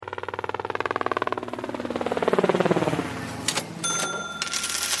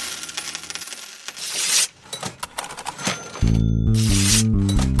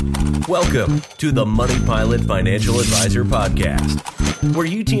Welcome to the Money Pilot Financial Advisor Podcast, where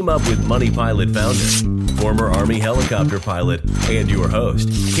you team up with Money Pilot founder, former Army helicopter pilot, and your host,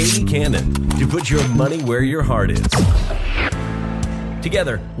 Katie Cannon, to put your money where your heart is.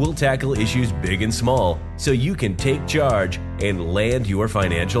 Together, we'll tackle issues big and small so you can take charge and land your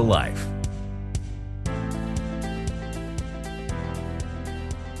financial life.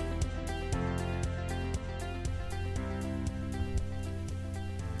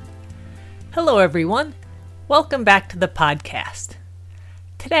 Hello everyone, welcome back to the podcast.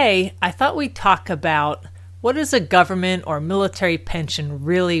 Today, I thought we'd talk about what is a government or military pension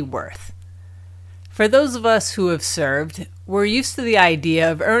really worth. For those of us who have served, we're used to the idea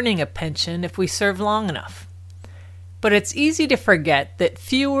of earning a pension if we serve long enough. But it's easy to forget that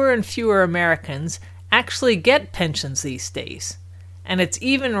fewer and fewer Americans actually get pensions these days, and it's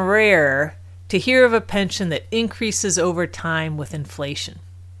even rarer to hear of a pension that increases over time with inflation.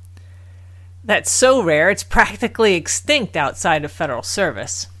 That's so rare, it's practically extinct outside of federal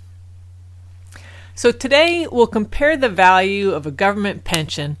service. So today, we'll compare the value of a government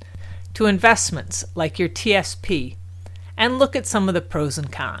pension to investments like your TSP and look at some of the pros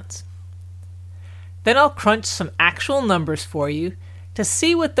and cons. Then I'll crunch some actual numbers for you to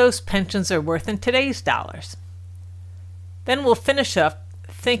see what those pensions are worth in today's dollars. Then we'll finish up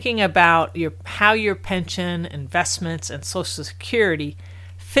thinking about how your pension, investments, and Social Security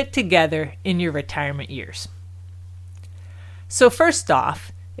fit together in your retirement years. So first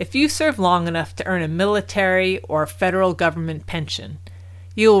off, if you serve long enough to earn a military or federal government pension,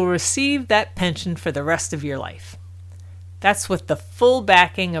 you will receive that pension for the rest of your life. That's with the full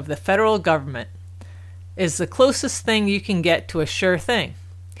backing of the federal government, is the closest thing you can get to a sure thing.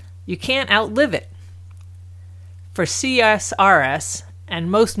 You can't outlive it. For CSRS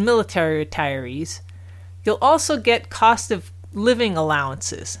and most military retirees, you'll also get cost of living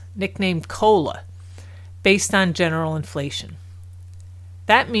allowances, nicknamed COLA, based on general inflation.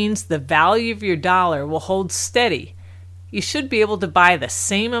 That means the value of your dollar will hold steady. You should be able to buy the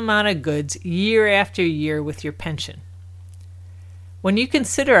same amount of goods year after year with your pension. When you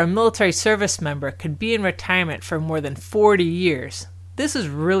consider a military service member could be in retirement for more than 40 years, this is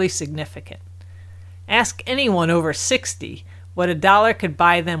really significant. Ask anyone over 60 what a dollar could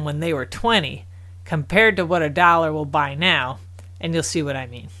buy them when they were 20, compared to what a dollar will buy now, and you'll see what I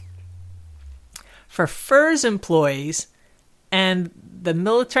mean. For FERS employees and the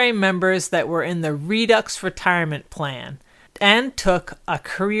military members that were in the Redux retirement plan and took a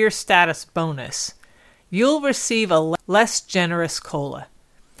career status bonus, you'll receive a less generous COLA.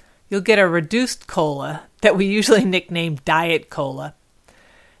 You'll get a reduced COLA that we usually nickname Diet COLA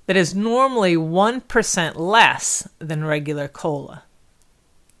that is normally 1% less than regular COLA.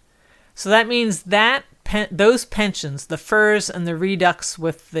 So that means that those pensions, the FERS and the Redux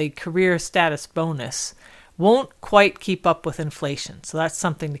with the career status bonus, won't quite keep up with inflation. So that's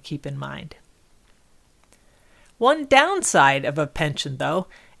something to keep in mind. One downside of a pension, though,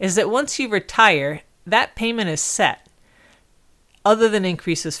 is that once you retire, that payment is set, other than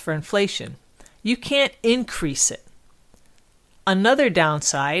increases for inflation. You can't increase it. Another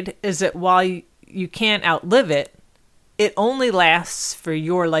downside is that while you can't outlive it, it only lasts for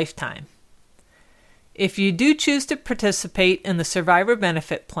your lifetime. If you do choose to participate in the survivor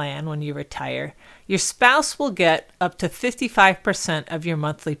benefit plan when you retire, your spouse will get up to 55% of your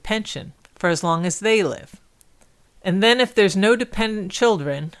monthly pension for as long as they live. And then if there's no dependent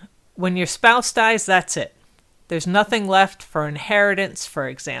children, when your spouse dies, that's it. There's nothing left for inheritance, for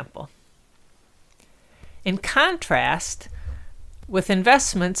example. In contrast, with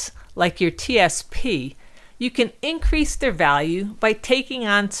investments like your TSP, you can increase their value by taking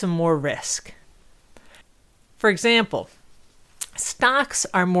on some more risk. For example, stocks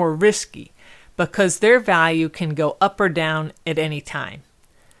are more risky because their value can go up or down at any time.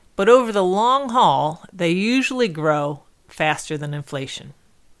 But over the long haul, they usually grow faster than inflation.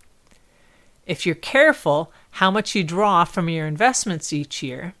 If you're careful how much you draw from your investments each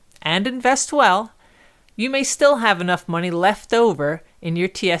year and invest well, you may still have enough money left over in your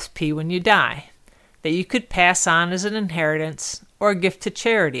TSP when you die that you could pass on as an inheritance or a gift to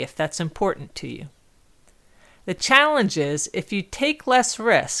charity if that's important to you. The challenge is if you take less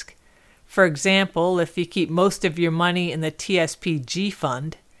risk, for example, if you keep most of your money in the TSPG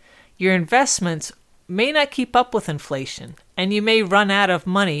fund, your investments may not keep up with inflation, and you may run out of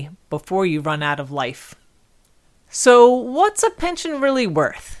money before you run out of life. So what's a pension really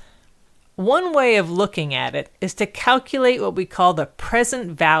worth? One way of looking at it is to calculate what we call the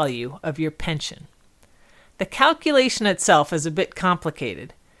present value of your pension. The calculation itself is a bit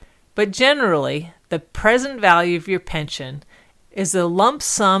complicated, but generally, the present value of your pension is the lump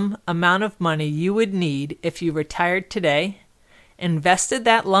sum amount of money you would need if you retired today, invested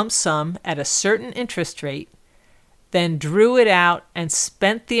that lump sum at a certain interest rate, then drew it out and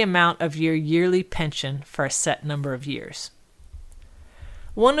spent the amount of your yearly pension for a set number of years.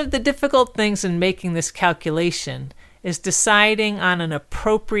 One of the difficult things in making this calculation is deciding on an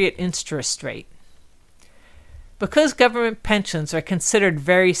appropriate interest rate. Because government pensions are considered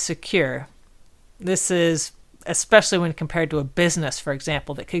very secure, this is especially when compared to a business, for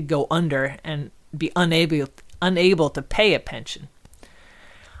example, that could go under and be unable to pay a pension.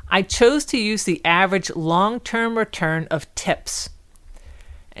 I chose to use the average long-term return of TIPS.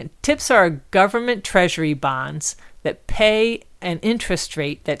 And TIPS are government treasury bonds that pay an interest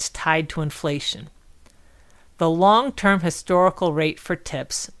rate that's tied to inflation. The long-term historical rate for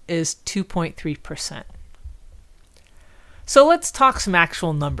TIPS is 2.3%. So let's talk some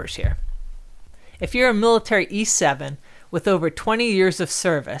actual numbers here. If you're a military E7 with over 20 years of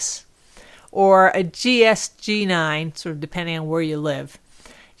service, or a GS-G9, sort of depending on where you live,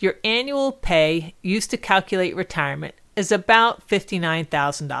 your annual pay used to calculate retirement is about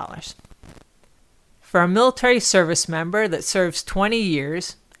 $59,000. For a military service member that serves 20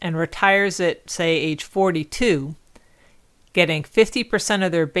 years and retires at, say, age 42, getting 50%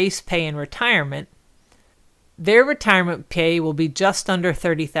 of their base pay in retirement, their retirement pay will be just under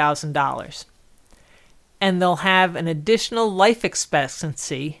 $30,000. And they'll have an additional life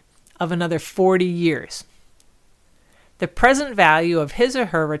expectancy of another 40 years. The present value of his or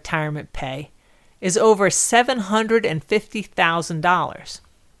her retirement pay is over $750,000.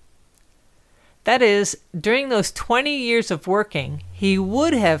 That is, during those 20 years of working, he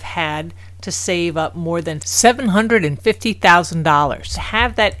would have had to save up more than $750,000 to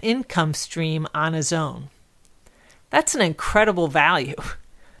have that income stream on his own. That's an incredible value.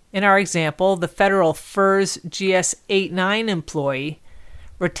 In our example, the federal FERS GS-89 employee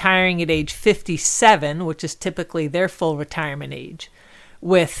retiring at age 57, which is typically their full retirement age,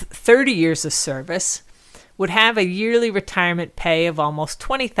 with 30 years of service, would have a yearly retirement pay of almost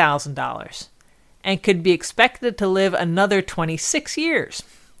 $20,000 and could be expected to live another 26 years.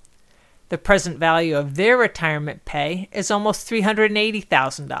 The present value of their retirement pay is almost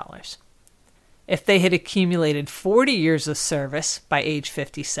 $380,000. If they had accumulated 40 years of service by age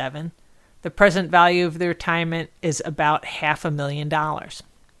 57, the present value of their retirement is about $500,000.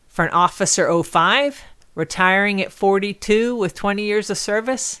 For an Officer 05, retiring at 42 with 20 years of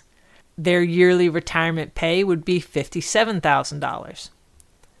service, their yearly retirement pay would be $57,000.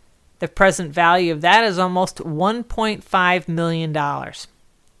 The present value of that is almost $1.5 million.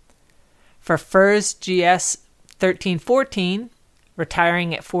 For FERS GS 1314,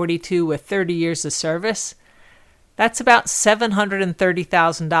 retiring at 42 with 30 years of service, that's about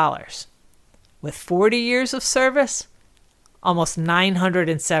 $730,000. With 40 years of service, almost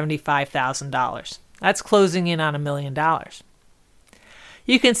 $975,000. That's closing in on $1 million.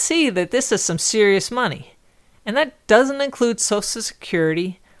 You can see that this is some serious money, and that doesn't include Social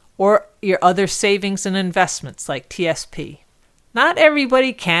Security or your other savings and investments like TSP. Not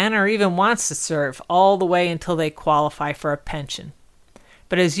everybody can or even wants to serve all the way until they qualify for a pension.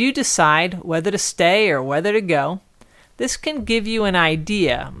 But as you decide whether to stay or whether to go, this can give you an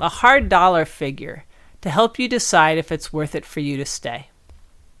idea, a hard dollar figure, to help you decide if it's worth it for you to stay.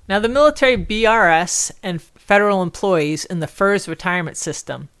 Now, the military BRS and federal employees in the FERS retirement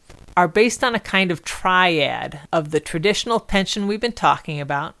system are based on a kind of triad of the traditional pension we've been talking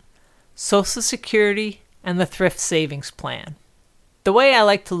about, Social Security, and the Thrift Savings Plan. The way I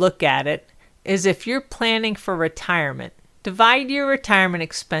like to look at it is if you're planning for retirement, divide your retirement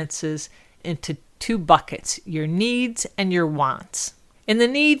expenses into two buckets, your needs and your wants. In the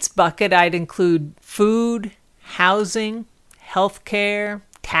needs bucket, I'd include food, housing, healthcare,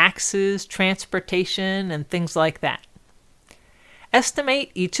 taxes, transportation, and things like that.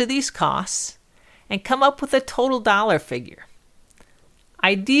 Estimate each of these costs and come up with a total dollar figure.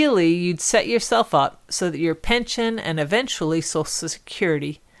 Ideally, you'd set yourself up so that your pension and eventually Social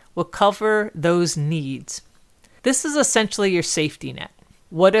Security will cover those needs. This is essentially your safety net.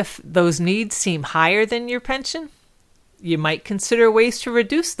 What if those needs seem higher than your pension? You might consider ways to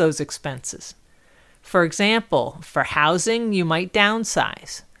reduce those expenses. For example, for housing, you might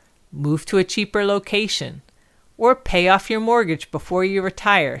downsize, move to a cheaper location, or pay off your mortgage before you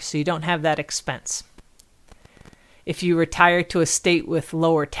retire so you don't have that expense. If you retire to a state with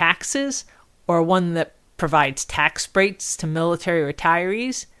lower taxes or one that provides tax breaks to military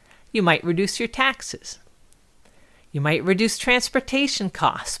retirees, you might reduce your taxes. You might reduce transportation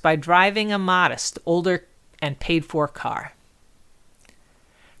costs by driving a modest, older, and paid-for car.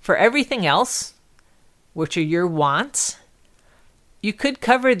 For everything else, which are your wants, You could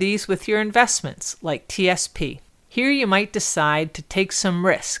cover these with your investments, like TSP. Here you might decide to take some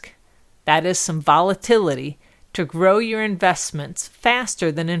risk, that is some volatility, to grow your investments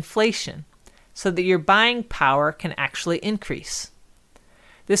faster than inflation, so that your buying power can actually increase.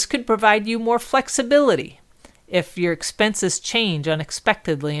 This could provide you more flexibility if your expenses change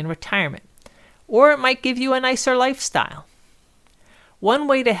unexpectedly in retirement, or it might give you a nicer lifestyle. One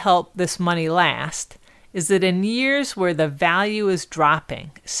way to help this money last is that in years where the value is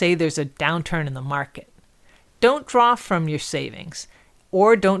dropping, say there's a downturn in the market, don't draw from your savings,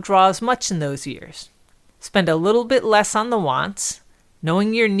 or don't draw as much in those years. Spend a little bit less on the wants,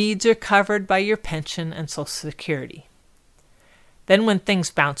 knowing your needs are covered by your pension and Social Security. Then when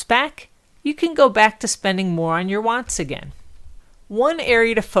things bounce back, you can go back to spending more on your wants again. One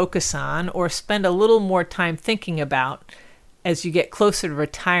area to focus on or spend a little more time thinking about as you get closer to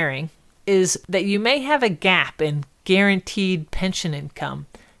retiring is that you may have a gap in guaranteed pension income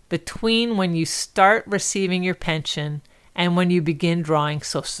between when you start receiving your pension and when you begin drawing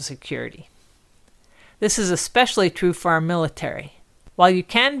Social Security. This is especially true for our military. While you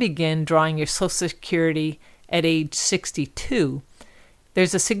can begin drawing your Social Security at age 62,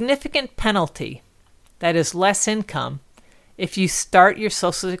 there's a significant penalty, that is less income, if you start your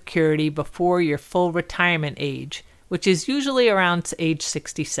Social Security before your full retirement age, which is usually around age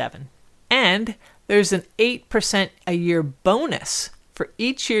 67. And there's an 8% a year bonus for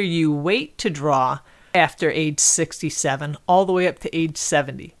each year you wait to draw after age 67 all the way up to age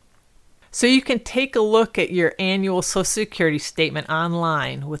 70. So you can take a look at your annual Social Security statement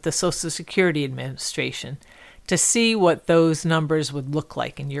online with the Social Security Administration to see what those numbers would look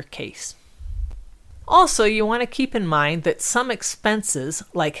like in your case. Also, you want to keep in mind that some expenses,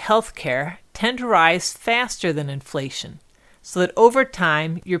 like healthcare, tend to rise faster than inflation, so that over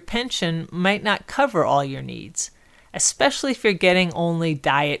time your pension might not cover all your needs, especially if you're getting only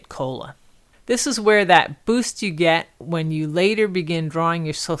Diet Cola. This is where that boost you get when you later begin drawing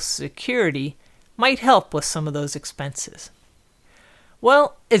your Social Security might help with some of those expenses.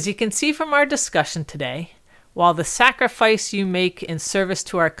 Well, as you can see from our discussion today, while the sacrifice you make in service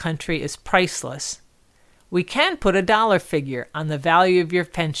to our country is priceless, we can put a dollar figure on the value of your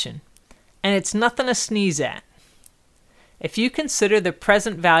pension, and it's nothing to sneeze at. If you consider the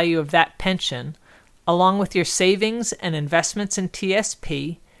present value of that pension, along with your savings and investments in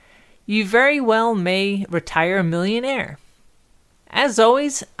TSP, you very well may retire a millionaire. As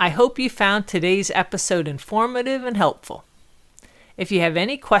always, I hope you found today's episode informative and helpful. If you have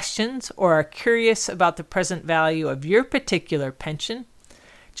any questions or are curious about the present value of your particular pension,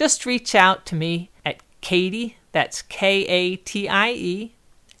 just reach out to me at Katie, that's Katie,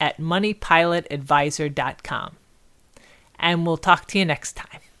 at moneypilotadvisor.com. And we'll talk to you next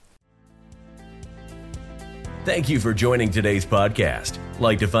time. Thank you for joining today's podcast.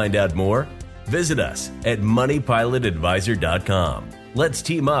 Like to find out more? Visit us at moneypilotadvisor.com. Let's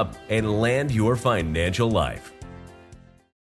team up and land your financial life.